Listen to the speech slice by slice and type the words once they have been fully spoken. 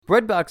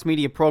Breadbox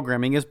Media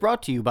Programming is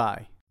brought to you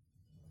by...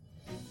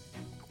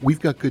 We've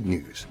got good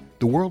news.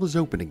 The world is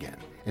open again,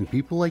 and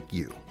people like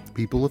you,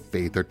 people of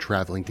faith, are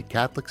traveling to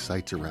Catholic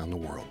sites around the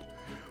world.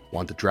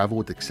 Want to travel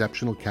with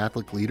exceptional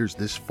Catholic leaders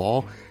this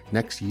fall,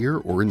 next year,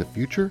 or in the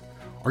future?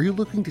 Are you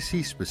looking to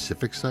see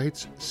specific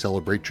sites,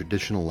 celebrate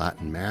traditional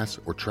Latin Mass,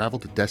 or travel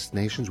to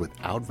destinations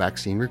without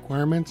vaccine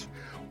requirements?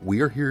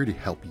 We are here to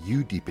help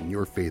you deepen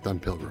your faith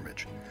on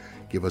pilgrimage.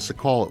 Give us a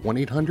call at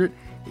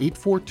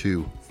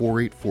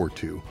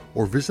 1-800-842-4842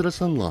 or visit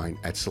us online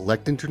at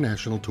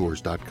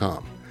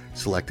selectinternationaltours.com.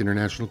 Select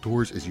International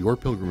Tours is your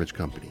pilgrimage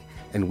company,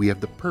 and we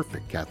have the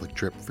perfect Catholic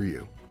trip for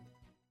you.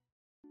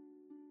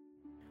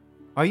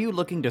 Are you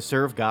looking to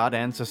serve God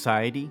and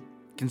society?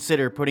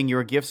 Consider putting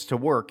your gifts to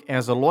work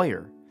as a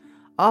lawyer.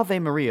 Ave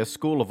Maria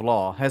School of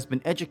Law has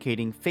been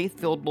educating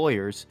faith-filled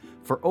lawyers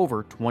for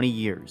over 20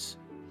 years.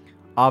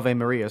 Ave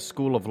Maria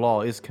School of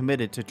Law is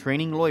committed to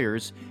training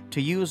lawyers to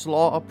use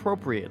law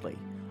appropriately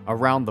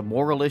around the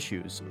moral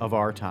issues of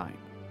our time.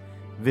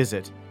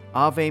 Visit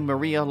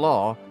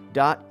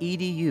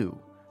avemarialaw.edu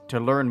to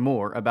learn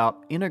more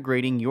about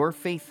integrating your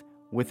faith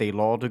with a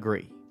law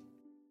degree.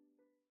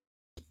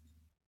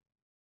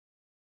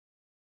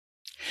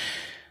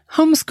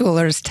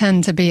 Homeschoolers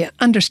tend to be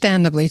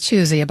understandably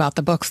choosy about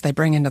the books they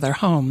bring into their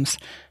homes.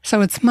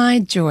 So it's my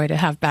joy to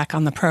have back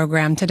on the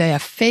program today a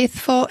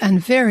faithful and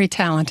very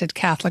talented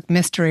Catholic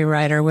mystery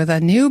writer with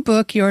a new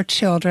book your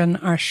children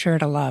are sure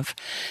to love.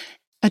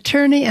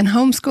 Attorney and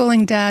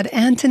homeschooling dad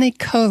Anthony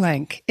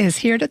Kolenk is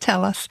here to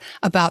tell us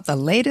about the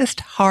latest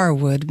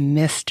Harwood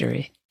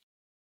mystery.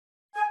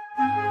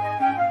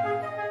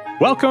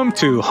 Welcome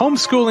to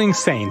Homeschooling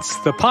Saints,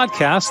 the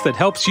podcast that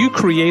helps you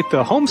create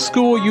the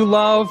homeschool you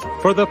love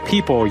for the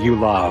people you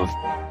love.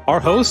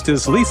 Our host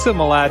is Lisa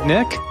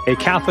Mladinich, a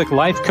Catholic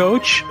life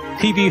coach,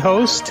 TV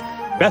host,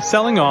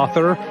 best-selling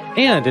author,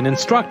 and an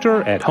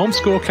instructor at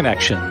Homeschool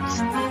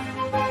Connections.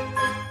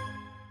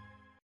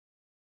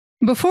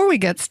 Before we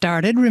get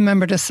started,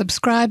 remember to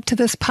subscribe to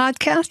this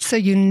podcast so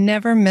you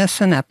never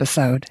miss an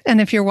episode. And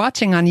if you're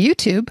watching on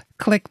YouTube,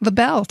 click the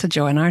bell to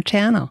join our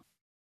channel.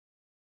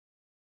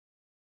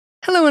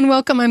 Hello and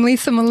welcome. I'm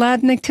Lisa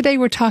Mladinich. Today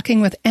we're talking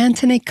with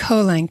Anthony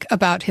Kolenk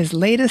about his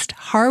latest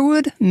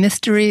Harwood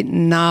mystery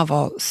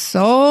novel.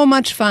 So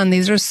much fun.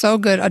 These are so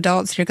good.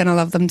 Adults, you're going to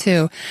love them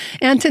too.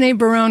 Anthony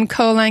Barone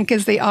Kolenk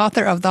is the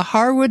author of The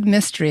Harwood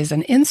Mysteries,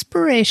 an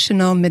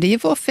inspirational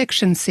medieval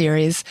fiction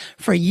series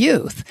for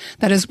youth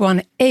that has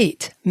won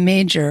 8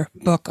 major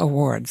book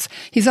awards.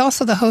 He's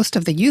also the host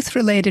of the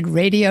youth-related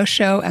radio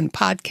show and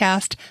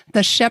podcast,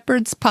 The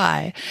Shepherd's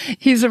Pie.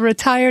 He's a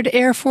retired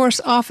Air Force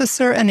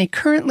officer and he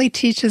currently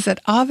teaches at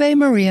Ave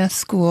Maria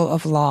School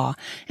of Law.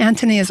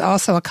 Anthony is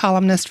also a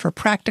columnist for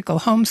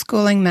Practical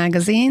Homeschooling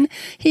magazine.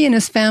 He and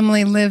his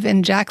family live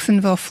in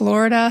Jacksonville,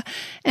 Florida,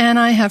 and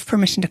I have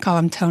permission to call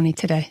him Tony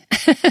today.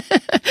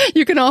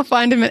 You can all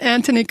find him at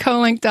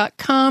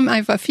anthonykolenk.com. I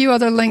have a few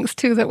other links,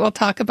 too, that we'll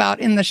talk about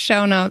in the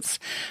show notes.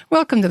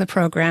 Welcome to the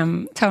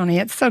program, Tony.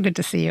 It's so good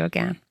to see you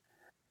again.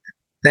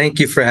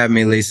 Thank you for having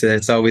me, Lisa.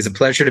 It's always a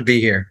pleasure to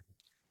be here.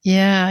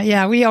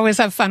 Yeah. We always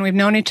have fun. We've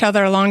known each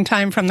other a long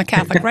time from the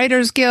Catholic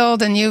Writers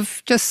Guild, and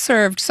you've just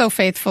served so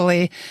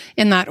faithfully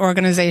in that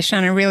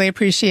organization. I really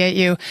appreciate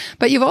you.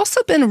 But you've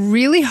also been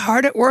really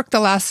hard at work the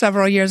last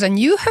several years, and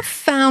you have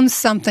found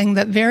something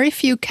that very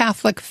few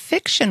Catholic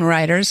fiction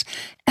writers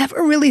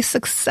ever really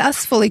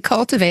successfully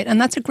cultivate,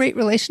 and that's a great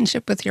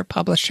relationship with your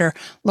publisher,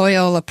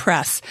 Loyola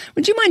Press.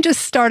 Would you mind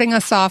just starting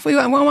us off? We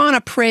want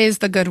to praise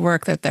the good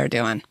work that they're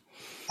doing.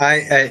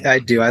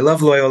 I do. I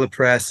love Loyola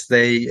Press.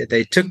 They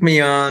took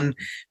me on,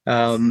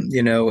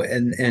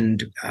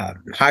 and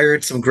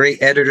hired some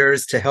great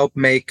editors to help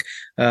make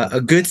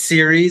a good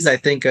series. I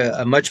think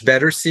a much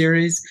better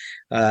series.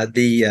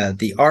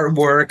 The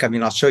artwork. I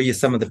mean, I'll show you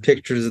some of the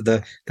pictures of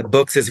the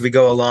books as we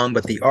go along,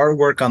 but the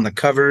artwork on the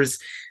covers,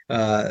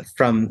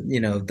 from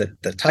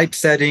the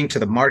typesetting to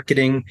the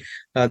marketing,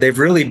 they've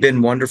really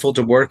been wonderful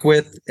to work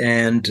with.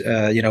 And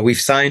we've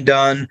signed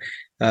on.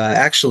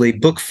 Actually,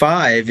 book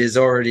 5 is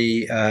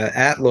already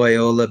at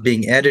Loyola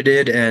being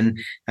edited, and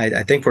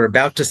I think we're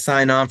about to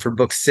sign on for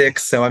book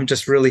 6. So I'm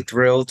just really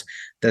thrilled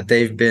that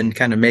they've been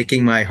kind of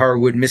making my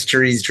Harwood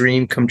Mysteries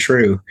dream come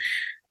true.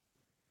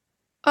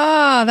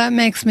 Oh, that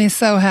makes me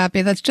so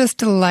happy. That's just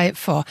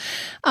delightful.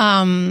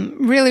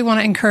 Really want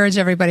to encourage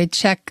everybody to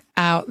check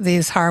out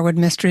these Harwood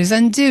Mysteries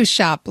and do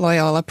shop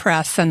Loyola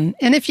Press. And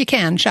if you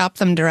can, shop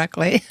them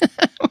directly.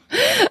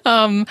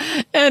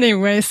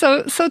 Anyway,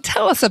 so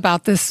tell us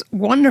about this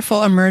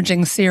wonderful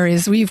emerging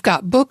series. We've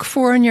got book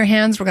 4 in your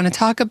hands. We're going to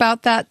talk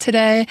about that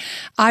today.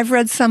 I've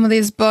read some of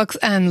these books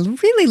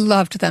and really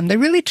loved them. They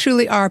really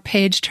truly are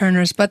page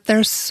turners, but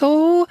they're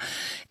so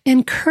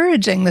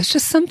encouraging. There's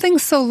just something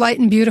so light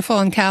and beautiful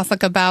and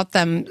Catholic about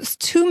them.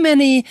 Too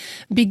many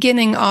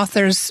beginning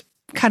authors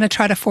kind of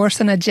try to force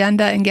an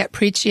agenda and get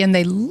preachy, and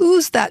they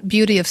lose that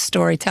beauty of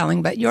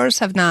storytelling, but yours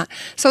have not.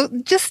 So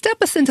just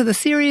step us into the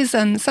series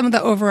and some of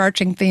the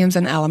overarching themes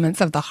and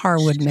elements of the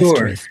Harwood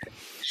Mysteries.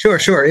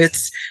 Sure.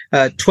 It's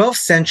 12th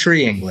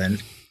century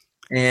England,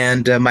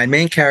 And my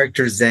main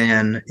character,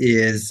 Zan,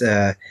 is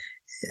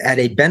at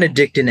a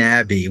Benedictine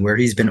abbey where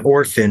he's been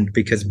orphaned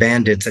because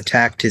bandits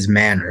attacked his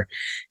manor.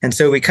 And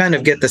so we kind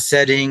of get the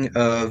setting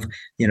of,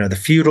 the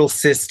feudal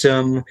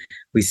system.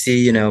 We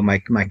see,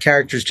 my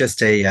character's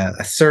just a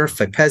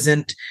serf, a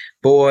peasant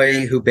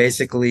boy who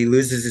basically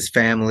loses his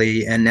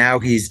family. And now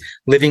he's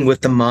living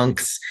with the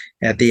monks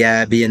at the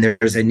abbey. And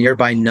there's a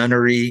nearby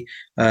nunnery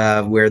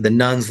where the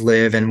nuns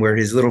live and where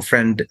his little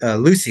friend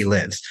Lucy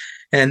lives.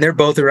 And they're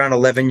both around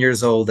 11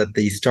 years old at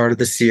the start of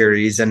the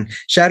series. And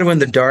Shadow in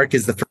the Dark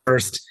is the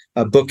first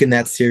book in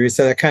that series.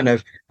 So that kind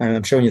of,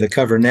 I'm showing you the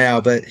cover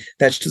now, but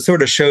that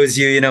sort of shows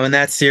you, in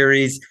that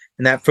series,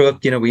 in that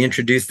book, we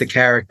introduce the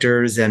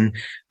characters and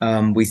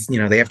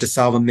they have to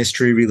solve a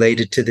mystery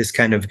related to this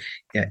kind of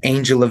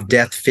angel of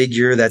death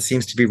figure that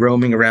seems to be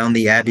roaming around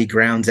the abbey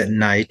grounds at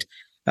night.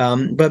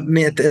 But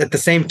at the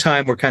same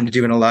time, we're kind of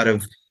doing a lot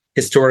of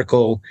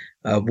historical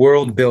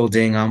world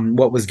building on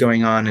what was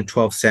going on in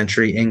 12th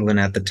century England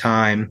at the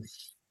time.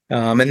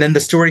 And then the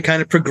story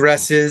kind of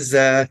progresses,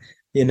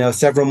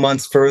 several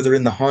months further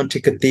in the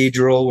haunted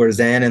cathedral where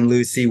Zan and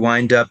Lucy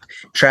wind up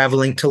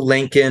traveling to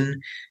Lincoln.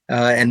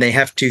 And they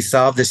have to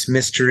solve this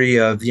mystery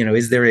of,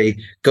 is there a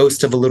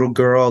ghost of a little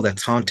girl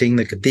that's haunting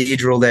the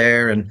cathedral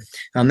there? And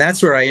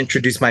that's where I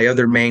introduce my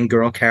other main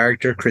girl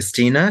character,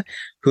 Christina,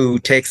 who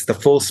takes the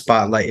full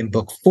spotlight in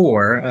book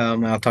 4.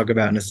 I'll talk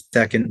about in a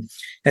second.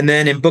 And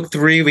then in book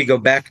 3, we go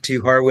back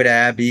to Harwood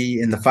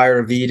Abbey in the Fire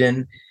of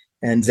Eden.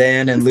 And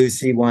Zan and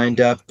Lucy wind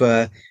up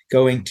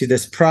going to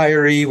this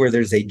priory where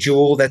there's a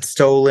jewel that's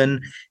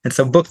stolen. And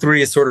so book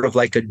 3 is sort of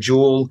like a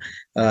jewel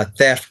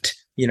theft,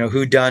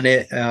 who done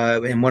it.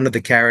 And one of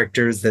the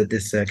characters, that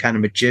this kind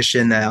of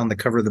magician that on the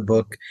cover of the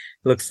book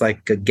looks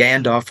like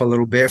Gandalf a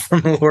little bit from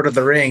Lord of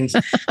the Rings.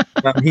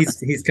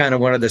 He's kind of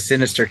one of the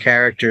sinister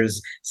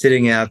characters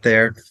sitting out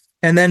there.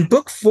 And then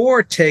book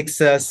 4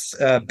 takes us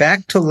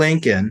back to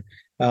Lincoln.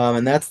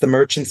 And that's The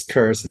Merchant's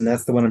Curse. And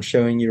that's the one I'm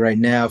showing you right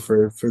now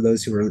for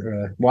those who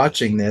are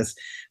watching this.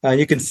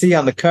 You can see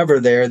on the cover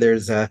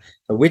there's a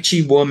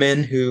witchy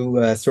woman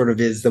who sort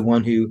of is the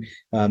one who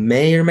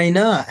may or may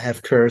not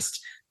have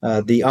cursed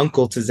the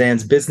uncle to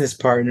Zan's business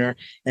partner.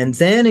 And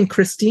Zan and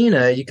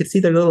Christina, you can see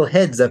their little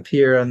heads up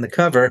here on the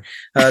cover.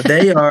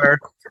 They are,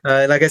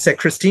 like I said,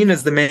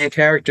 Christina's the main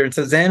character. And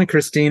so Zan and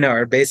Christina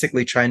are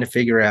basically trying to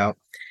figure out,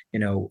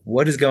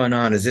 what is going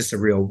on? Is this a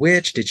real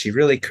witch? Did she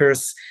really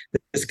curse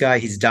this guy?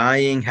 He's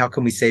dying. How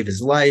can we save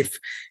his life?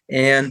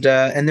 And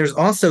there's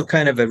also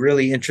kind of a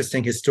really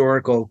interesting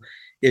historical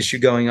issue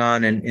going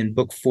on in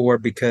book 4,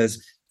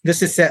 because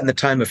this is set in the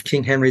time of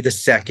King Henry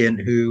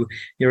II, who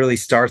really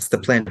starts the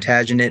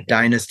Plantagenet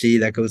dynasty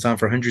that goes on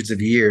for hundreds of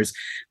years.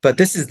 But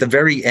this is the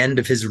very end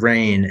of his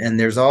reign. And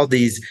there's all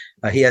these,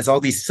 he has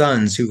all these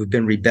sons who have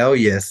been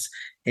rebellious.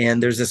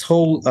 And there's this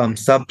whole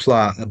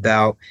subplot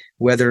about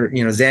whether,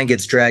 Zan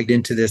gets dragged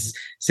into this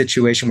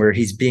situation where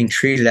he's being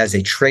treated as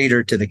a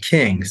traitor to the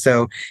king.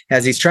 So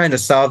as he's trying to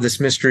solve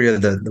this mystery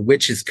of the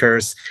witch's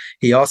curse,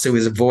 he also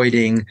is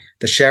avoiding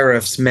the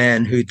sheriff's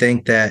men who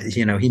think that,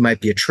 he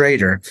might be a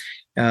traitor.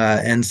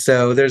 And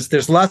so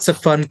there's lots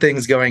of fun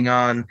things going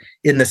on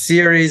in the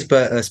series,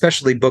 but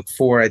especially book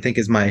 4, I think,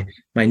 is my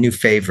new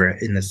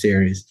favorite in the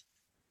series.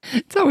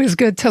 It's always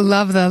good to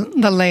love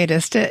the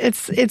latest.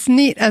 It's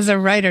neat as a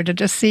writer to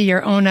just see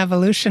your own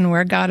evolution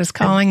where God is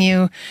calling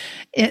you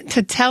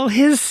to tell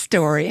his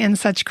story in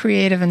such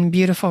creative and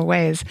beautiful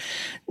ways.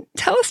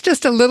 Tell us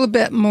just a little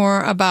bit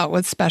more about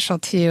what's special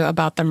to you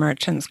about The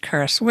Merchant's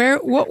Curse.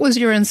 What was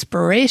your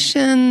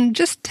inspiration?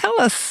 Just tell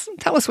us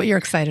what you're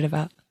excited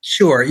about.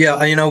 Sure.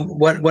 Yeah.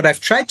 What I've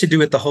tried to do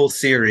with the whole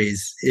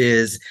series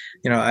is,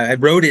 I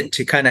wrote it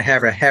to kind of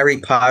have a Harry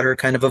Potter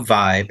kind of a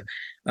vibe.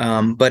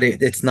 But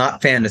it's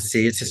not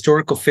fantasy, it's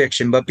historical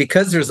fiction. But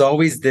because there's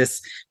always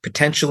this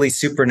potentially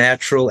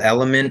supernatural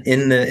element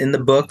in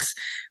the books,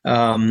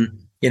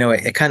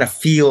 it kind of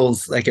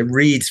feels like it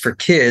reads for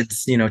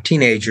kids,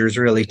 teenagers,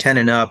 really 10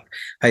 and up,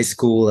 high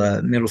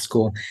school, middle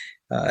school.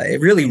 It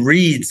really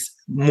reads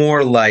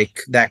more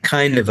like that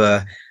kind of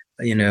a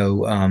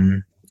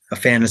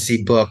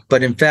fantasy book.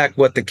 But in fact,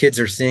 what the kids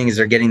are seeing is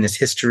they're getting this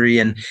history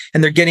and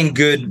they're getting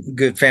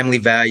good family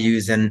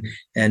values and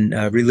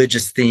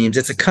religious themes.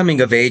 It's a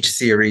coming of age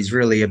series,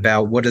 really,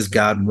 about what does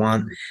God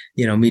want,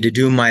 me to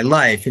do in my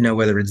life,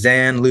 whether it's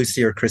Zan,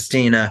 Lucy, or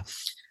Christina.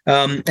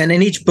 And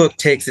then each book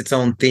takes its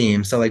own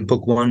theme. So like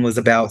book 1 was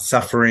about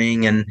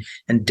suffering and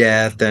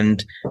death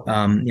and,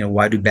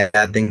 why do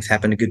bad things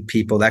happen to good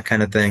people, that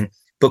kind of thing.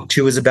 Book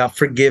 2 is about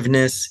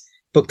forgiveness.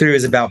 Book 3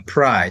 is about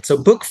pride. So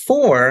book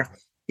 4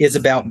 is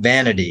about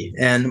vanity.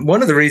 And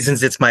one of the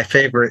reasons it's my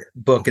favorite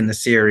book in the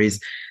series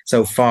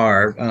so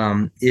far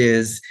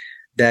is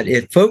that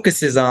it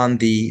focuses on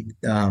the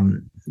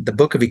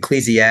book of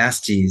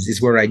Ecclesiastes,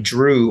 is where I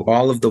drew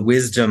all of the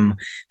wisdom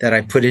that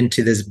I put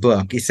into this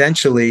book.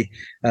 Essentially,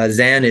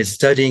 Zan is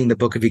studying the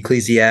book of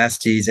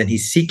Ecclesiastes and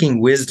he's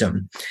seeking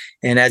wisdom.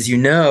 And as you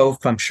know,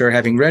 I'm sure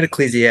having read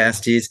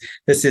Ecclesiastes,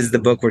 this is the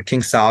book where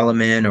King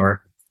Solomon,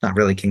 or not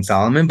really King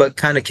Solomon, but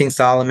kind of King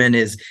Solomon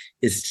is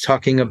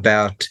talking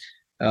about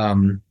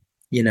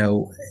you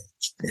know,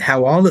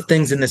 how all the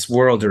things in this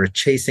world are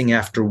chasing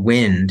after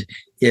wind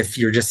if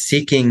you're just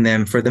seeking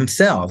them for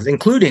themselves,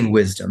 including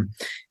wisdom.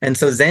 And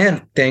so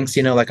Zan thinks,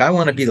 like, I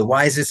want to be the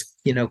wisest,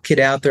 kid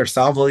out there,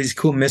 solve all these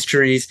cool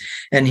mysteries.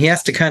 And he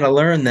has to kind of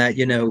learn that,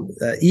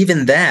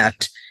 even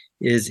that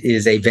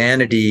is a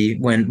vanity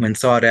when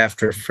sought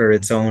after for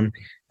its own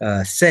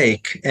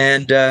sake.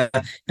 And I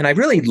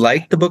really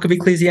liked the book of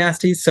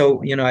Ecclesiastes.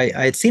 So, I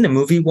had seen a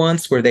movie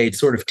once where they'd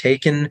sort of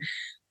taken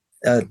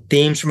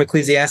themes from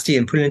Ecclesiastes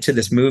and put it into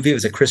this movie. It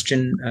was a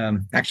Christian,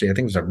 actually, I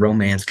think it was a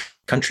romance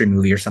country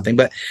movie or something.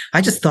 But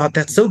I just thought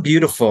that's so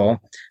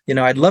beautiful.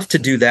 I'd love to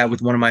do that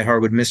with one of my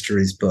Harwood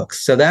Mysteries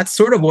books. So that's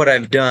sort of what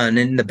I've done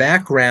in the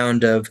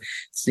background of,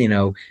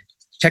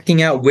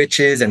 checking out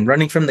witches and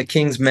running from the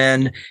king's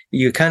men.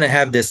 You kind of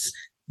have this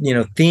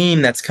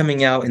theme that's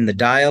coming out in the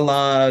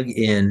dialogue,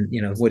 in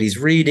what he's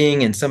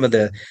reading, and some of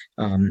the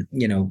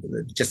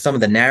just some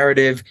of the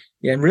narrative.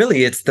 And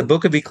really, it's the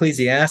book of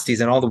Ecclesiastes,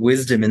 and all the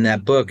wisdom in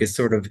that book is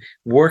sort of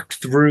worked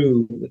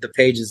through the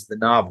pages of the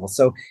novel.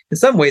 So in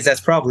some ways,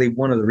 that's probably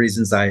one of the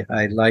reasons I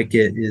like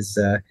it, is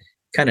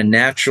kind of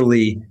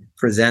naturally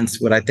presents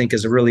what I think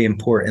is a really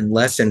important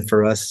lesson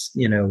for us,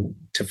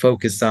 to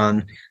focus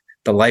on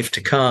the life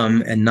to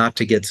come and not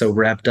to get so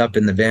wrapped up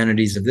in the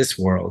vanities of this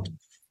world.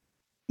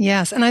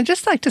 Yes, and I'd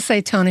just like to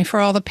say, Tony, for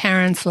all the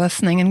parents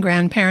listening and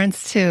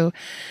grandparents too,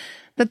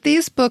 that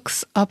these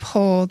books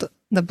uphold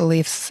the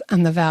beliefs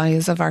and the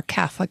values of our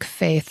Catholic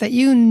faith, that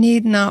you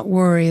need not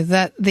worry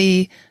that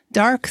the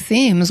dark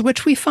themes,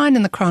 which we find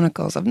in the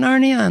Chronicles of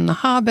Narnia and The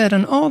Hobbit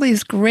and all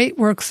these great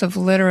works of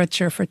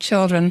literature for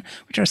children,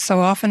 which are so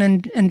often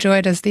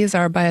enjoyed as these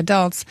are by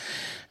adults,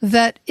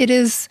 that it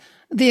is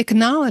the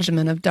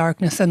acknowledgement of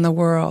darkness in the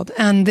world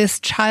and this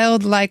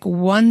childlike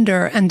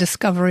wonder and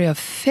discovery of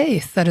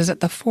faith that is at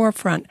the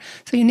forefront.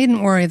 So you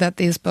needn't worry that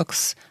these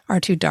books are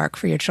too dark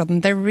for your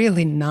children. They're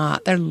really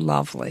not. They're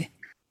lovely.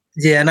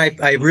 Yeah, and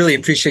I really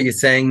appreciate you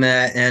saying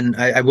that. And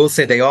I will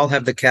say they all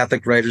have the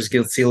Catholic Writers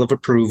Guild seal of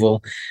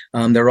approval.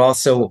 They're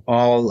also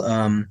all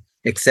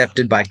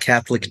accepted by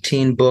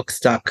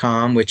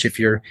CatholicTeenBooks.com, which if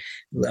your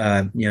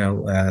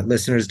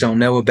listeners don't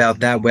know about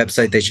that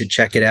website, they should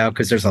check it out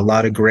because there's a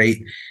lot of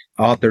great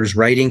authors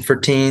writing for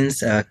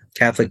teens.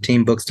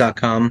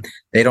 CatholicTeenBooks.com.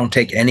 They don't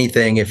take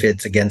anything if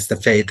it's against the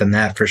faith, and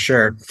that for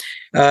sure.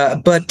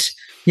 But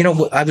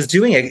I was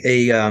doing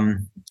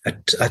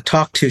a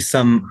talk to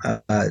some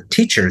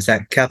teachers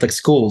at Catholic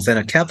schools, and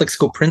a Catholic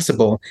school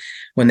principal,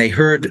 when they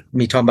heard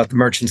me talk about The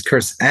Merchant's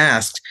Curse,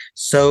 asked,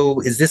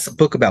 "So is this a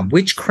book about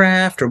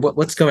witchcraft, or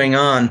what's going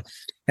on?"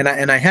 And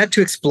I had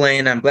to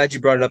explain. I'm glad you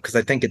brought it up because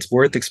I think it's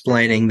worth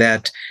explaining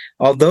that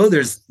although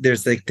there's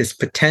like this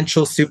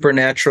potential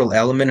supernatural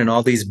element in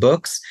all these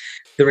books,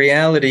 the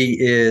reality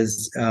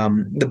is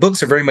the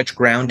books are very much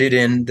grounded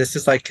in this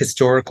is like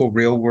historical,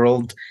 real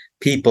world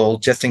people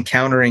just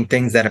encountering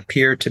things that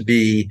appear to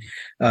be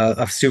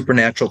of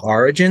supernatural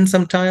origin.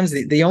 Sometimes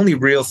the only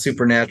real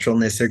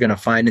supernaturalness they're going to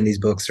find in these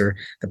books are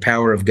the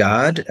power of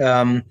God.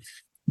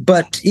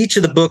 But each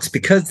of the books,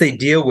 because they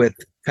deal with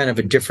kind of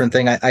a different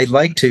thing, I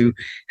like to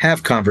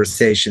have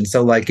conversations.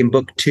 So like in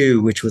book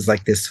 2, which was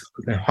like this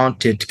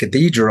haunted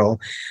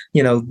cathedral,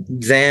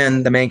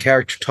 Zan, the main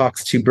character,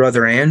 talks to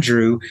brother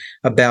Andrew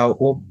about,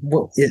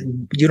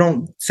 you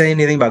don't say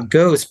anything about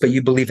ghosts, but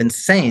you believe in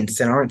saints,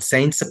 and aren't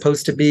saints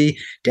supposed to be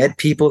dead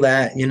people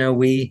that,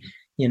 we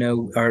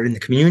are in the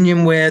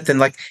communion with,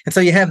 and so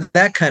you have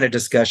that kind of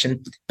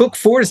discussion. Book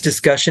 4's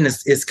discussion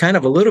is kind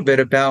of a little bit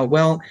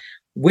about,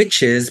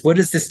 witches. What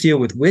does this deal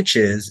with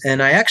witches?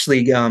 And I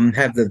actually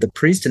have the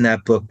priest in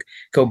that book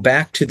go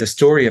back to the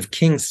story of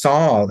King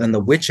Saul and the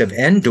witch of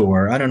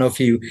Endor. I don't know if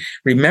you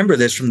remember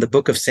this from the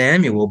book of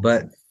Samuel,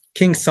 but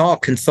King Saul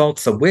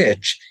consults a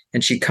witch,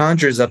 and she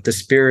conjures up the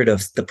spirit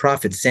of the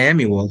prophet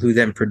Samuel, who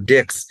then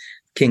predicts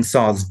King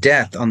Saul's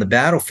death on the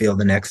battlefield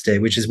the next day,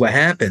 which is what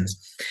happens.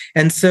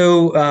 And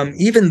so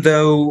even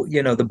though,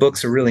 the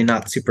books are really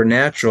not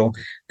supernatural,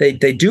 they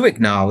do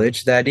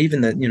acknowledge that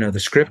even the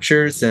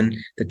scriptures and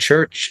the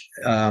church,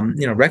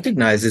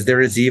 recognizes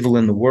there is evil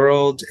in the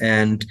world.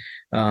 And,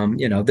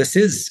 this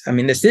is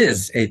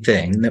a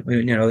thing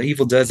that,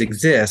 evil does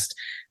exist.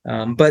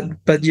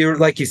 But you're,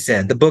 like you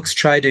said, the books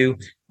try to,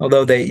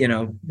 although they,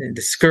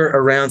 they skirt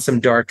around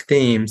some dark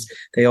themes,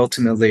 they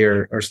ultimately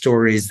are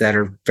stories that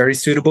are very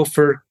suitable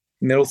for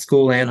middle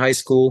school and high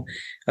school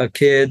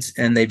kids,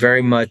 and they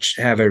very much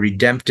have a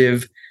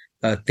redemptive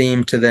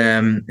theme to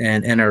them,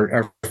 and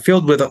are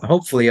filled with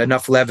hopefully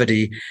enough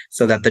levity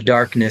so that the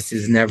darkness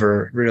is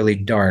never really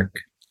dark.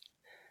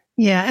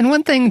 Yeah, and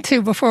one thing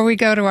too, before we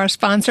go to our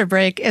sponsor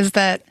break, is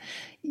that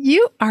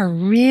you are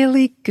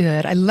really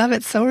good. I love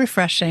it. So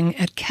refreshing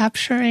at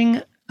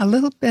capturing a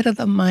little bit of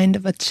the mind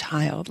of a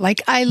child.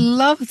 Like, I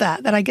love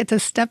that I get to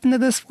step into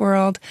this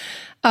world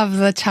of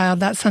the child,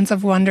 that sense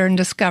of wonder and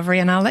discovery.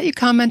 And I'll let you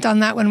comment on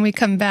that when we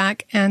come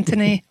back,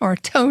 Anthony, or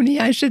Tony,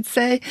 I should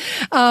say,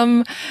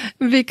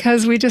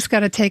 because we just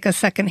got to take a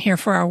second here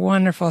for our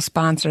wonderful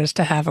sponsors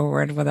to have a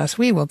word with us.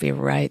 We will be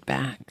right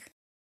back.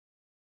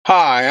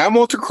 Hi, I'm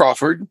Walter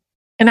Crawford,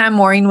 And I'm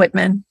Maureen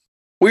Whitman.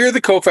 We are the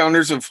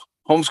co-founders of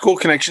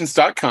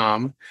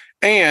homeschoolconnections.com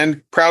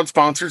and proud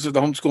sponsors of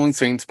the Homeschooling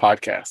Saints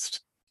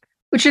podcast,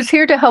 which is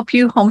here to help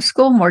you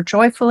homeschool more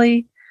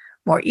joyfully,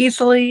 more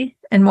easily,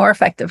 and more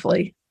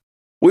effectively.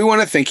 We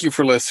want to thank you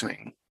for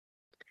listening.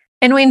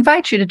 And we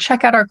invite you to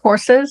check out our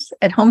courses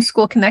at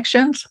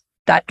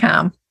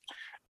homeschoolconnections.com.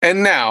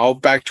 And now,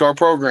 back to our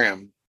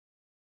program.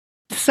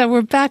 So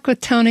we're back with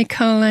Tony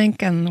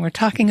Kolenc, and we're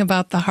talking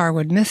about the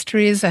Harwood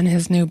Mysteries and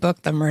his new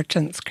book, The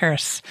Merchant's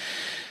Curse.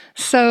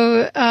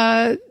 So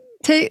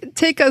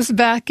take us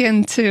back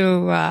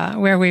into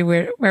where we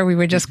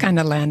were just kind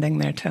of landing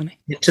there, Tony.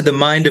 Into the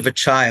mind of a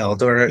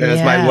child, or as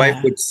my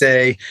wife would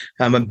say,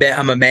 I'm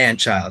a man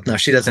child. No,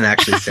 she doesn't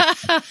actually say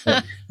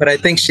that, but I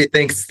think she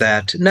thinks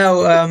that.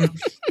 No,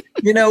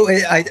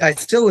 I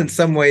still in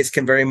some ways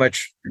can very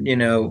much,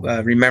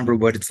 remember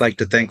what it's like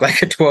to think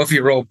like a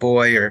 12-year-old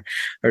boy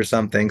or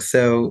something.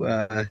 So,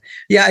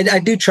 I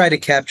do try to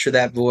capture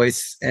that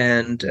voice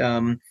and,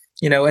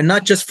 and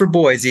not just for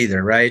boys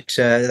either, right?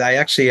 I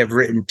actually have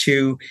written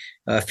two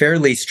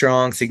fairly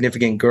strong,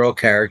 significant girl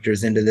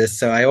characters into this.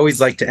 So I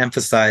always like to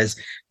emphasize,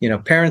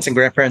 parents and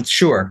grandparents,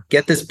 sure,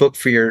 get this book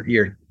for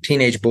your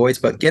teenage boys,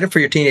 but get it for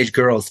your teenage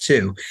girls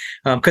too.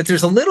 Because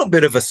there's a little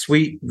bit of a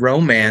sweet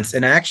romance.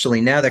 And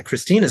actually, now that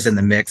Christina's in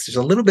the mix, there's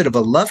a little bit of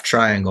a love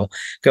triangle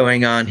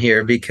going on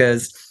here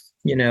because,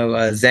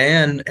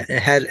 Zan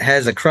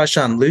has a crush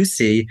on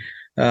Lucy.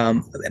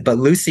 But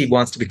Lucy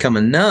wants to become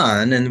a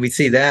nun, and we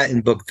see that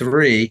in book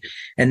 3.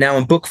 And now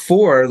in book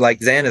 4,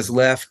 like Zan has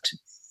left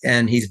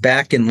and he's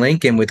back in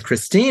Lincoln with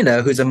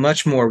Christina, who's a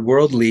much more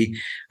worldly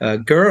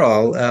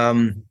girl.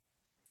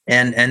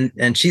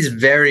 And she's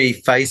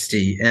very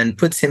feisty and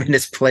puts him in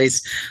his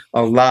place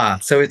a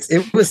lot. So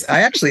I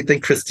actually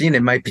think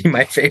Christina might be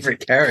my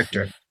favorite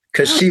character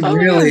because she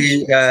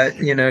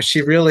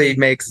she really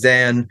makes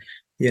Zan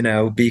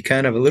be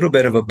kind of a little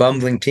bit of a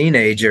bumbling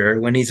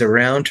teenager when he's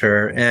around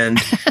her.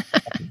 And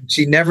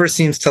she never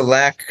seems to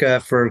lack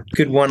for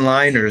good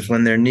one-liners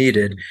when they're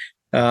needed.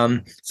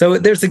 So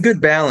there's a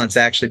good balance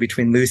actually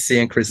between Lucy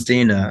and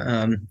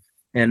Christina.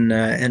 And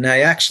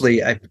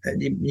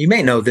you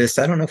may know this,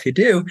 I don't know if you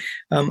do.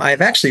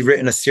 I've actually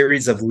written a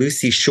series of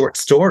Lucy short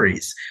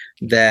stories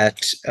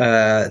that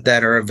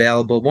are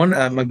available.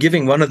 I'm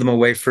giving one of them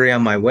away free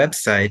on my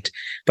website,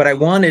 but I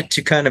wanted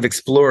to kind of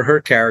explore her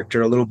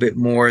character a little bit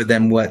more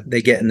than what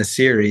they get in the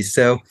series.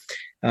 So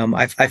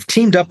I've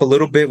teamed up a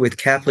little bit with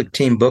Catholic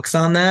Teen Books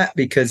on that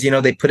because,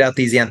 they put out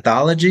these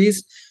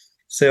anthologies.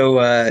 So,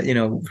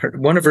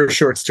 one of her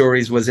short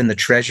stories was in the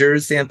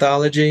Treasures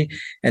anthology,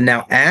 and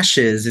now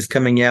Ashes is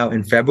coming out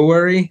in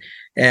February.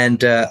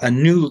 And a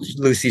new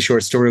Lucy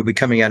short story will be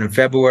coming out in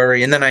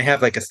February. And then I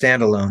have like a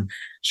standalone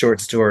short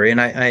story. And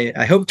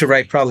I hope to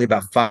write probably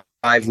about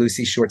five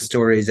Lucy short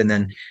stories and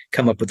then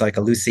come up with like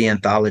a Lucy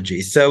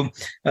anthology. So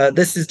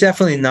this is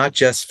definitely not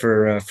just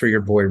for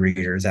your boy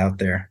readers out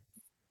there.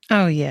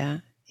 Oh, yeah.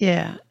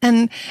 Yeah.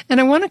 And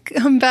I want to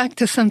come back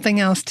to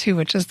something else too,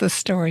 which is the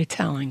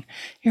storytelling.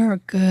 You're a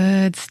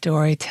good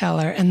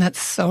storyteller, and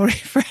that's so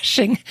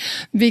refreshing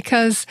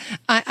because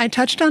I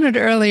touched on it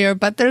earlier,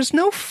 but there's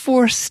no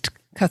forced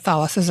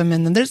Catholicism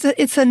in them.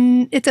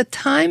 It's a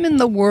time in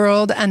the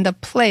world and a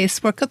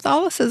place where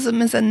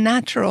Catholicism is a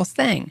natural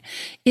thing.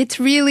 It's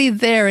really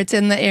there. It's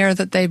in the air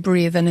that they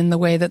breathe and in the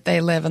way that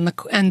they live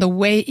and the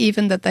way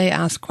even that they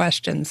ask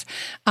questions.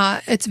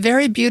 It's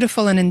very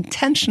beautiful and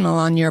intentional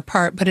on your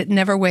part, but it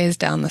never weighs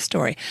down the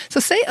story. So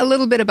say a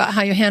little bit about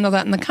how you handle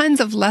that and the kinds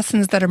of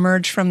lessons that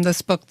emerge from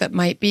this book that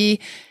might be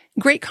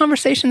great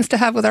conversations to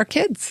have with our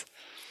kids.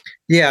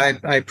 Yeah,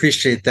 I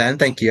appreciate that. And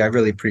thank you. I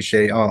really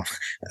appreciate it all.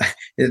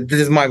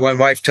 This is my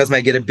wife tells me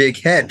I get a big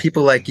head.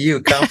 People like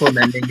you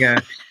complimenting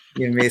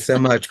me so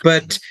much.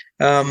 But,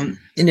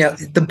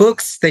 the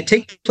books, they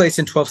take place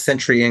in 12th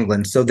century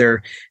England. So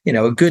they're,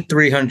 a good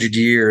 300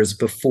 years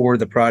before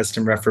the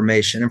Protestant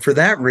Reformation. And for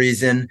that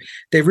reason,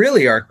 they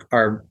really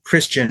are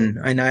Christian.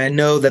 And I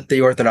know that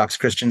the Orthodox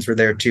Christians were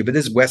there too, but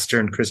this is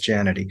Western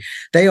Christianity.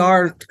 They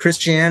are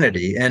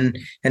Christianity. And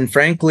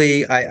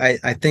frankly,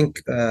 I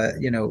think,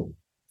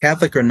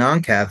 Catholic or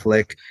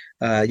non-Catholic,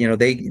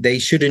 they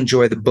should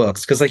enjoy the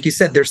books because, like you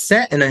said, they're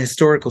set in a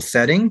historical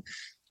setting.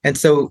 And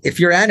so if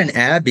you're at an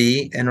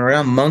abbey and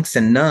around monks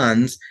and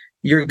nuns,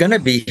 you're going to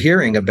be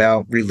hearing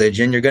about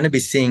religion. You're going to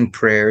be seeing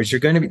prayers.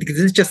 Because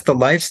it's just the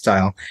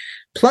lifestyle.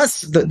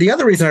 Plus, the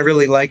other reason I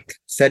really like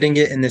setting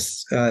it in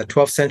this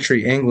 12th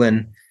century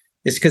England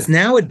is because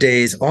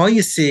nowadays, all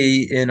you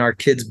see in our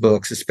kids'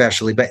 books,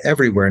 especially, but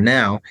everywhere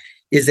now,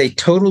 is a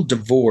total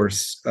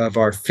divorce of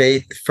our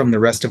faith from the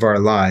rest of our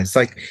lives.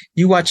 Like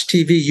you watch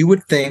TV, you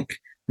would think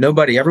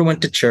nobody ever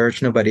went to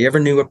church, nobody ever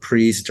knew a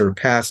priest or a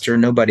pastor,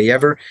 nobody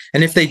ever,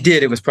 and if they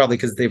did, it was probably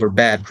because they were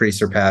bad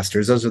priests or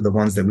pastors. Those are the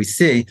ones that we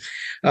see.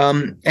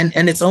 And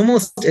it's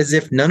almost as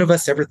if none of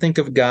us ever think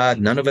of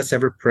God, none of us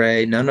ever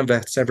pray, none of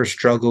us ever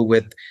struggle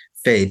with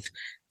faith.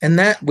 And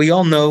that we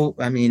all know,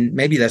 I mean,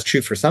 maybe that's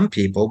true for some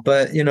people,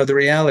 but the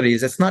reality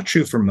is that's not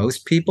true for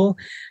most people.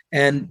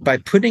 And by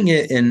putting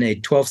it in a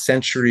 12th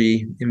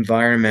century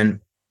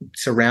environment,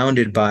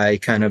 surrounded by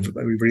kind of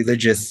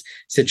religious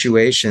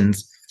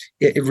situations,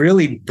 it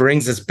really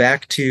brings us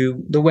back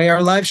to the way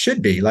our lives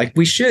should be. Like,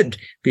 we should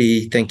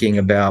be thinking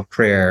about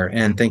prayer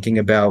and thinking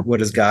about, what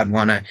does God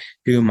want to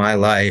do in my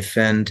life?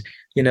 And,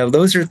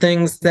 those are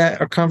things that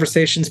are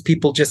conversations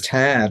people just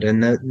had.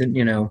 And,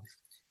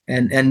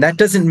 and that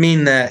doesn't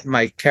mean that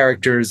my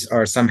characters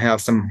are somehow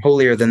some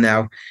holier than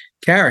thou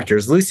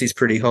characters. Lucy's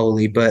pretty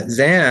holy, but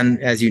Zan,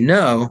 as you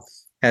know,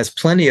 has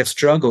plenty of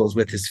struggles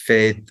with his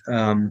faith.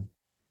 And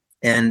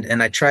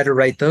I try to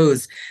write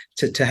those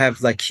to have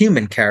like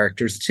human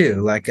characters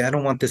too. Like, I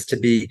don't want this to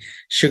be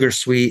sugar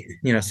sweet,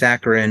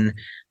 saccharine,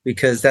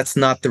 because that's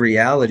not the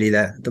reality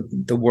that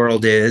the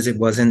world is. It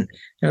wasn't,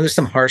 there's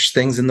some harsh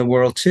things in the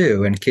world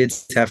too, and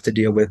kids have to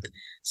deal with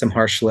some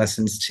harsh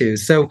lessons too.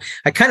 So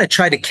I kind of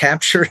try to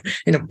capture,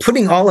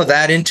 putting all of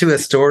that into a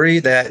story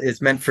that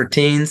is meant for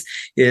teens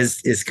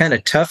is kind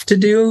of tough to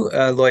do.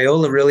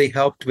 Loyola really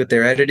helped with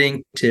their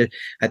editing to,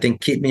 I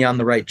think, keep me on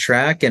the right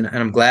track. And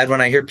I'm glad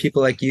when I hear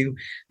people like you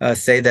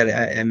say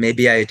that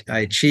maybe I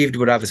achieved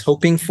what I was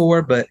hoping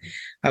for, but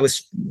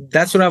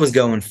that's what I was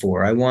going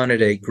for. I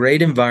wanted a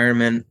great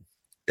environment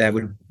that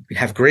would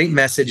have great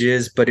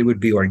messages, but it would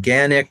be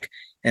organic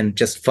and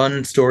just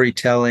fun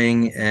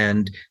storytelling,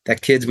 and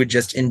that kids would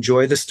just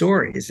enjoy the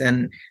stories.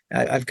 And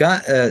I've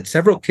got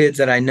several kids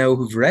that I know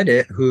who've read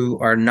it who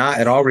are not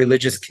at all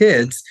religious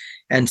kids,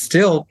 and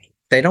still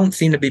they don't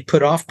seem to be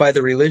put off by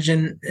the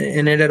religion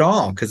in it at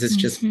all, because it's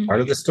just part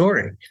of the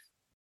story.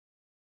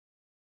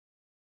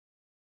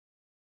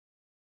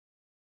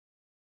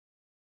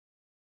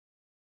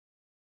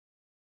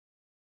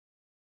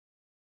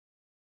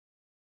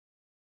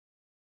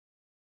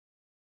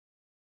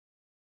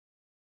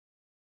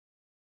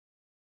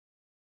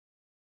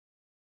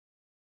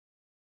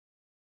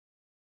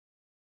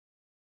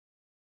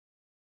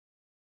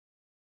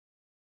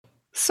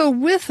 So,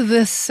 with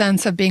this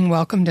sense of being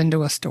welcomed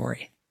into a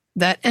story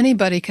that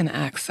anybody can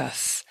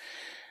access,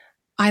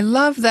 I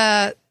love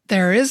that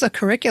there is a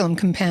curriculum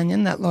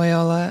companion that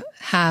Loyola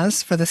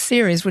has for the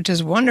series, which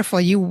is wonderful.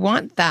 You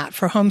want that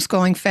for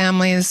homeschooling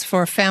families,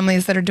 for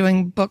families that are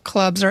doing book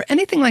clubs or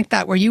anything like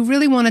that, where you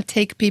really want to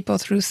take people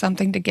through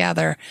something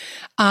together.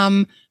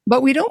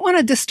 But we don't want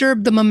to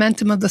disturb the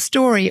momentum of the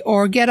story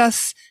or get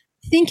us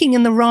thinking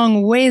in the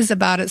wrong ways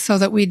about it so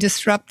that we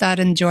disrupt that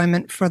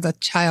enjoyment for the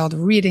child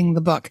reading the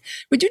book.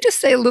 Would you just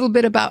say a little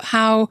bit about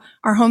how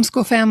our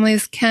homeschool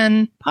families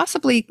can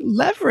possibly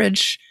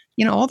leverage,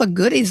 all the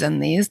goodies in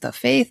these, the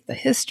faith, the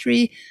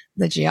history,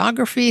 the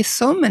geography,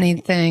 so many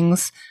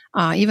things,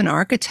 even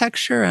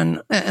architecture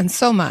and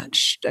so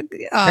much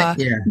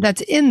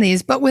that's in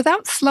these, but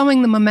without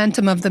slowing the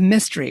momentum of the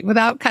mystery,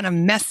 without kind of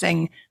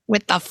messing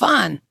with the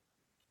fun.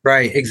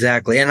 Right,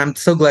 exactly. And I'm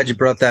so glad you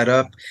brought that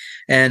up.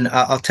 And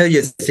I'll tell you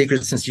a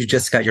secret, since you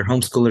just got your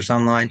homeschoolers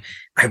online.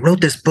 I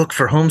wrote this book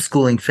for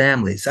homeschooling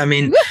families. I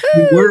mean,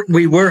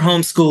 we were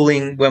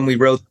homeschooling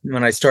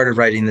when I started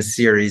writing this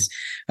series.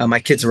 My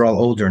kids are all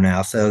older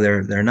now, so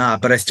they're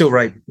not. But I still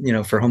write,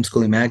 for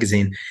Homeschooling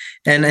Magazine.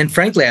 And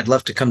frankly, I'd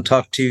love to come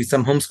talk to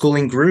some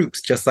homeschooling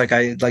groups, just like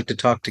I'd like to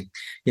talk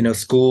to,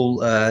 school,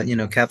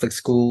 Catholic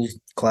school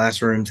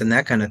classrooms and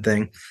that kind of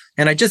thing.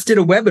 And I just did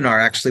a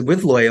webinar actually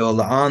with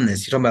Loyola on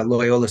this. You're talking about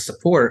Loyola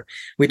support.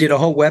 We did a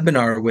whole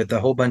webinar with a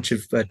whole bunch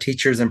of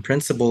teachers and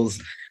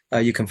principals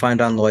you can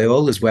find on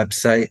Loyola's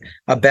website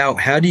about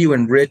how do you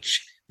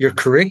enrich your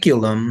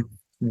curriculum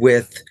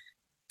with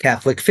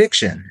Catholic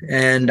fiction.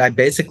 And I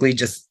basically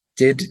just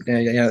did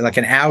like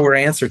an hour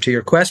answer to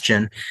your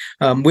question,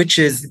 which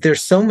is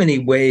there's so many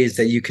ways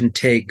that you can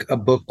take a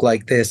book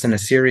like this and a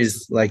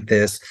series like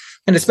this,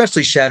 and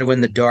especially Shadow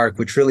in the Dark,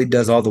 which really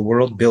does all the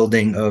world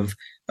building of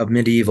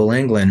medieval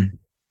England,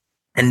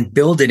 and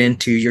build it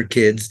into your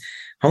kids'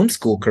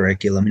 homeschool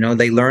curriculum.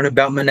 They learn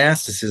about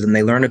monasticism,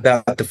 they learn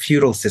about the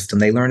feudal system,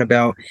 they learn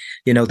about,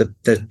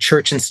 the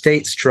church and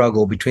state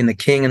struggle between the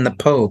king and the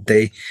pope.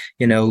 They,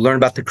 learn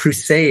about the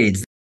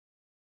Crusades.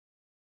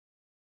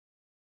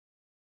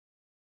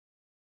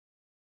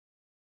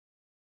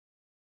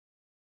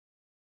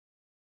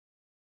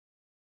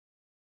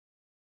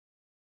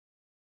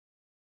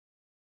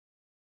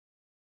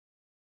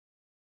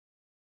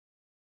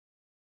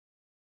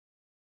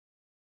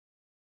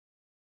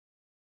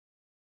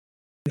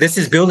 This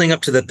is building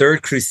up to the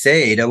Third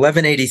Crusade.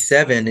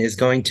 1187 is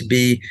going to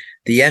be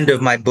the end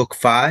of my book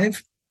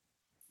 5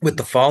 with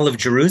the fall of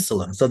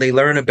Jerusalem. So they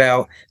learn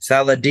about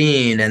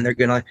Saladin, and they're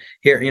going to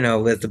hear,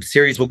 as the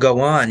series will go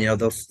on,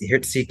 they'll hear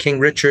to see King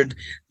Richard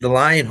the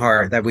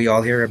Lionheart that we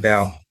all hear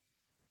about.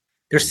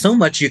 There's so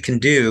much you can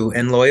do,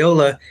 and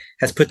Loyola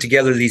has put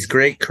together these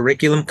great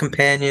curriculum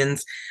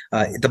companions.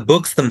 The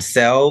books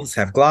themselves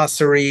have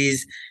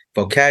glossaries,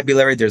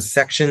 vocabulary. There's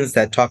sections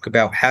that talk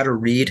about how to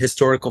read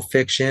historical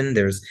fiction.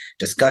 There's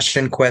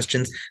discussion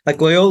questions. Like,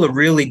 Loyola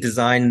really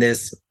designed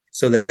this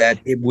so that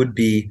it would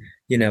be,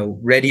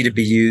 ready to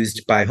be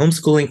used by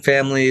homeschooling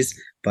families,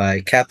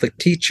 by Catholic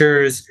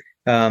teachers,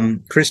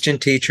 Christian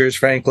teachers,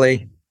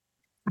 frankly.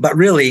 But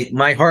really,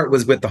 my heart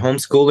was with the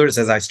homeschoolers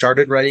as I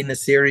started writing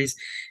this series.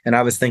 And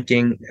I was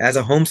thinking, as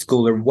a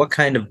homeschooler, what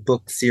kind of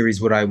book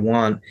series would I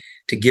want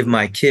to give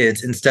my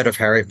kids instead of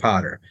Harry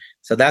Potter?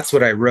 So that's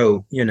what I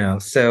wrote,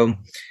 So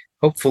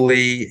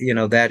hopefully,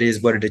 that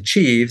is what it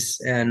achieves.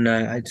 And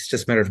it's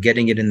just a matter of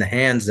getting it in the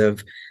hands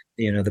of,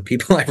 the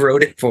people I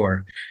wrote it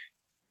for.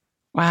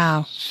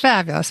 Wow.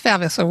 Fabulous.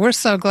 Fabulous. So we're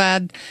so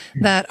glad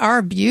that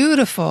our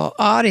beautiful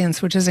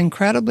audience, which is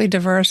incredibly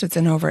diverse, it's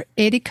in over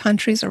 80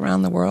 countries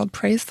around the world.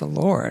 Praise the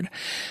Lord.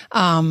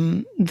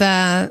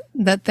 That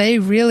they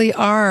really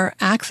are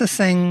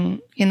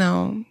accessing,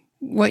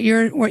 what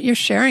you're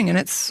sharing, and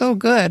it's so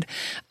good.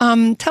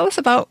 Tell us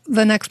about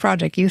the next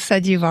project. You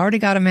said you've already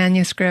got a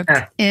manuscript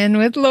in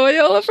with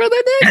Loyola for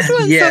the next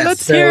one. Yes, so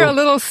let's hear a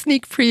little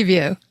sneak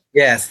preview.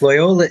 Yes,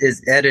 Loyola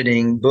is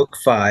editing book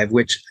 5,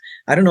 which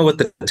I don't know what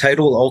the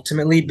title will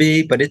ultimately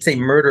be, but it's a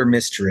murder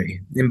mystery.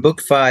 In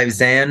book 5,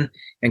 Zan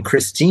and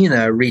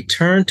Christina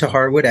return to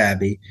Harwood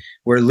Abbey,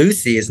 where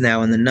Lucy is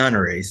now in the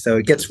nunnery. So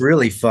it gets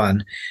really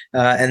fun.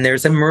 And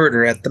there's a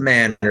murder at the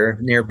manor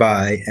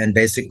nearby. And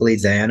basically,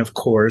 Zan, of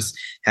course,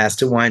 has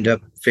to wind up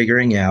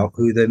figuring out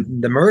who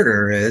the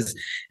murderer is.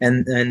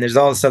 And there's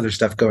all this other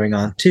stuff going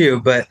on,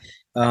 too. But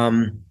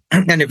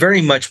and it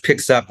very much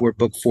picks up where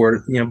book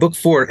 4, book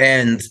 4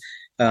 ends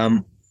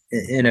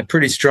in a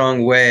pretty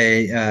strong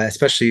way,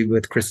 especially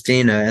with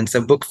Christina. And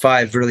so book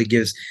 5 really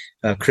gives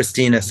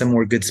Christina some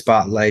more good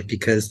spotlight,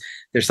 because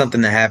there's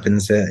something that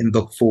happens in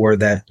book 4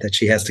 that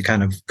she has to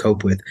kind of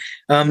cope with.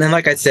 And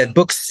like I said,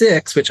 book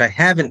 6, which I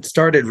haven't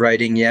started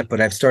writing yet,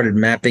 but I've started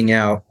mapping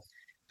out.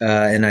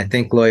 And I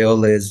think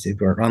Loyola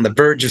we're on the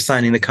verge of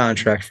signing the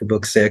contract for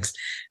book 6.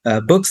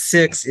 Book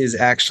 6 is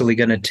actually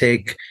going to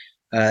take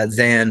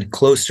Zan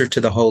closer to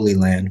the Holy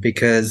Land,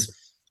 because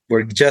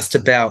we're just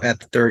about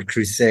at the Third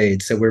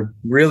Crusade. So we're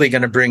really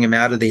going to bring him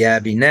out of the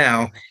Abbey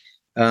now.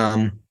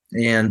 And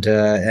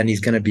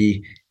he's going to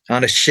be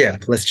on a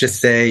ship. Let's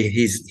just say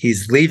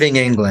he's leaving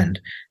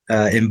England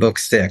in book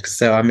 6.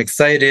 So I'm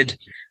excited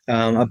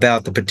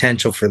about the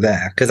potential for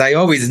that, because I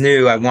always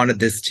knew I wanted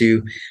this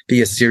to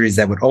be a series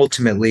that would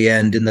ultimately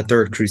end in the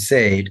Third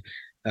Crusade.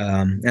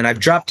 And I've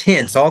dropped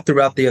hints all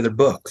throughout the other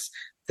books.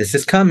 This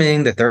is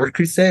coming, the Third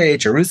Crusade,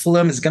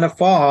 Jerusalem is going to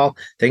fall,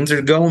 things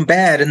are going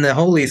bad in the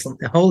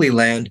Holy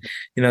Land.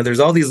 There's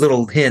all these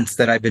little hints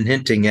that I've been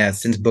hinting at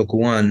since book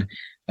 1,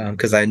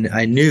 because I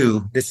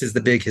knew this is the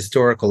big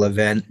historical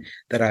event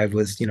that I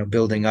was,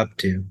 building up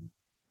to.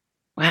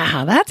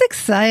 Wow, that's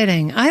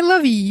exciting. I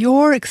love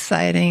your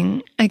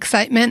excitement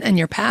and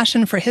your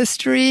passion for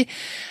history.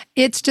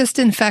 It's just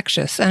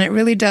infectious, and it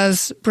really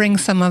does bring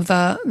some of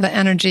the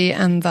energy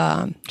and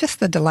just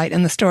the delight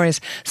in the stories.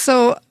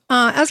 So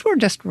as we're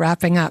just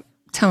wrapping up,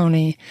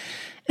 Tony,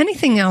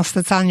 anything else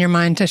that's on your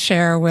mind to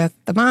share with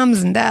the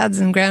moms and dads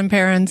and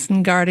grandparents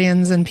and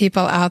guardians and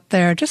people out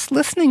there just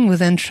listening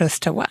with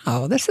interest to,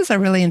 wow, this is a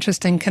really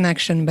interesting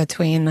connection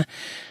between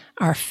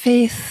our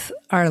faith,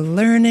 our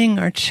learning,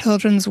 our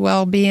children's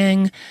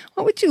well-being?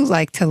 What would you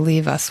like to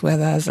leave us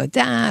with as a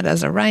dad,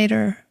 as a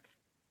writer?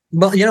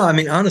 Well,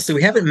 honestly,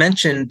 we haven't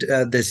mentioned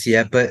this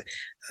yet, but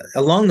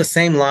along the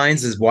same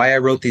lines as why I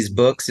wrote these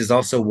books is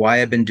also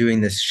why I've been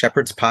doing this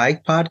Shepherd's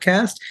Pie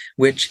podcast,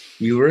 which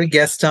you were a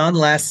guest on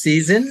last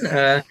season.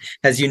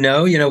 As you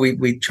know,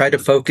 we try to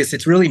focus.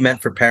 It's really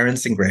meant for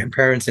parents and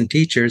grandparents and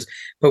teachers,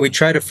 but we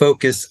try to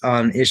focus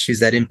on issues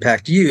that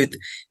impact youth.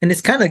 And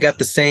it's kind of got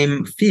the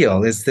same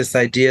feel. It's this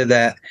idea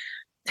that,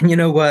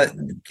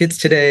 kids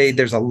today,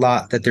 there's a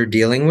lot that they're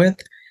dealing with,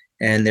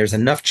 and there's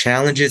enough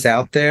challenges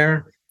out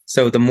there.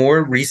 So the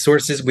more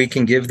resources we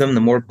can give them,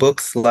 the more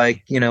books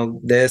like,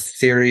 this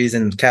series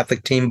and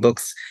Catholic Teen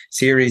Books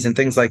series and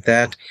things like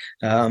that,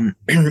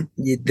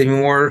 the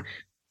more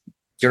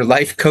your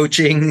life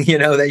coaching,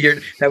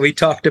 that we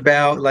talked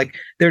about. Like,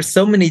 there's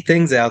so many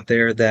things out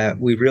there that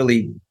we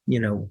really,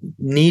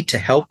 need to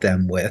help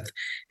them with.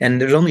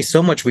 And there's only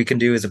so much we can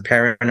do as a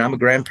parent. And I'm a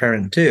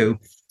grandparent too.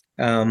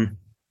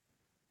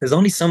 There's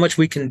only so much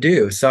we can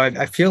do. So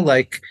I feel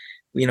like,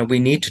 we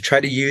need to try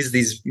to use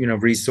these,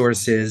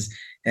 resources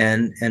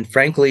and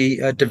frankly,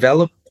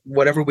 develop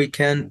whatever we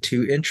can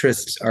to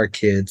interest our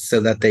kids so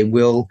that they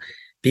will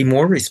be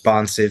more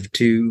responsive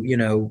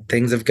to,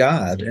 things of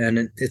God.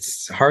 And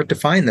it's hard to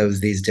find those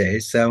these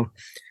days. So,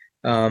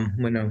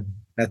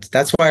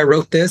 that's why I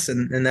wrote this,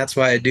 and that's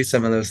why I do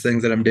some of those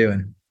things that I'm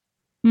doing.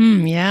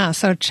 Yeah.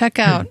 So check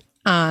out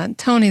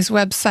Tony's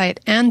website,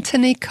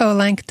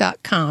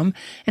 antonykolenc.com.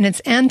 And it's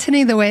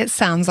Antony the way it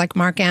sounds, like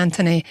Mark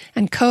Antony.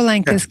 And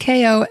Kolenc is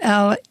Kolenc.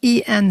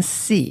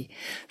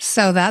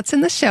 So that's in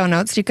the show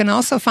notes. You can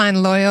also find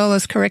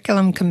Loyola's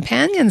curriculum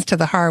companions to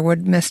the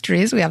Harwood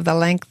Mysteries. We have the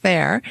link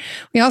there.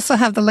 We also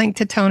have the link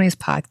to Tony's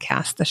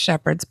podcast, The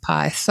Shepherd's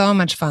Pie. So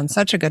much fun.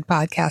 Such a good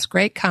podcast.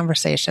 Great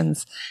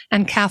conversations.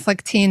 And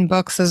Catholic teen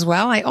books as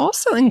well. I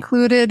also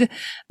included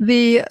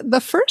the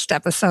first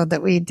episode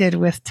that we did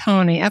with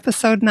Tony,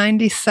 episode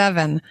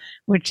 97,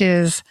 which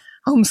is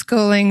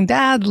Homeschooling,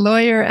 Dad,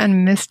 Lawyer,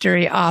 and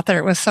Mystery Author.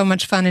 It was so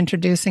much fun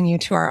introducing you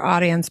to our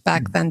audience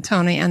back then,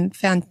 Tony, and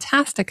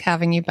fantastic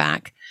having you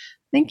back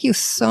Thank you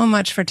so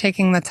much for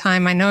taking the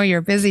time. I know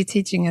you're busy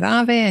teaching at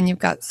Ave and you've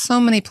got so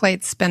many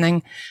plates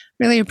spinning.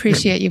 Really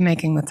appreciate you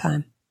making the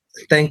time.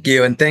 Thank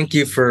you. And thank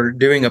you for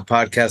doing a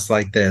podcast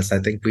like this. I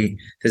think this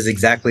is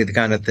exactly the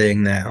kind of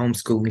thing that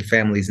homeschooling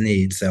families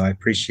need. So I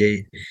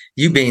appreciate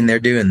you being there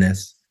doing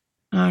this.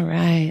 All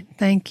right.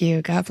 Thank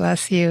you. God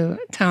bless you,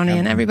 Tony.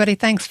 And everybody,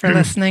 thanks for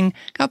listening.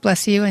 God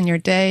bless you in your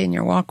day and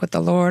your walk with the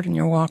Lord and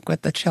your walk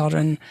with the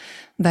children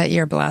that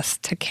you're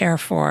blessed to care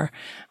for.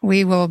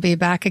 We will be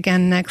back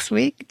again next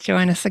week.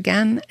 Join us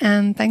again.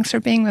 And thanks for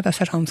being with us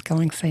at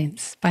Homeschooling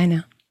Saints. Bye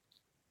now.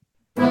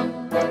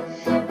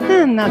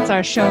 And that's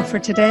our show for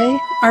today.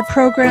 Our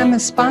program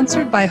is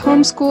sponsored by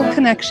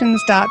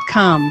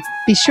homeschoolconnections.com.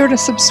 Be sure to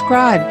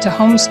subscribe to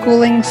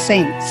Homeschooling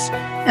Saints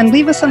and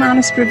leave us an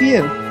honest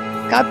review.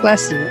 God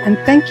bless you, and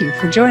thank you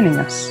for joining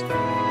us.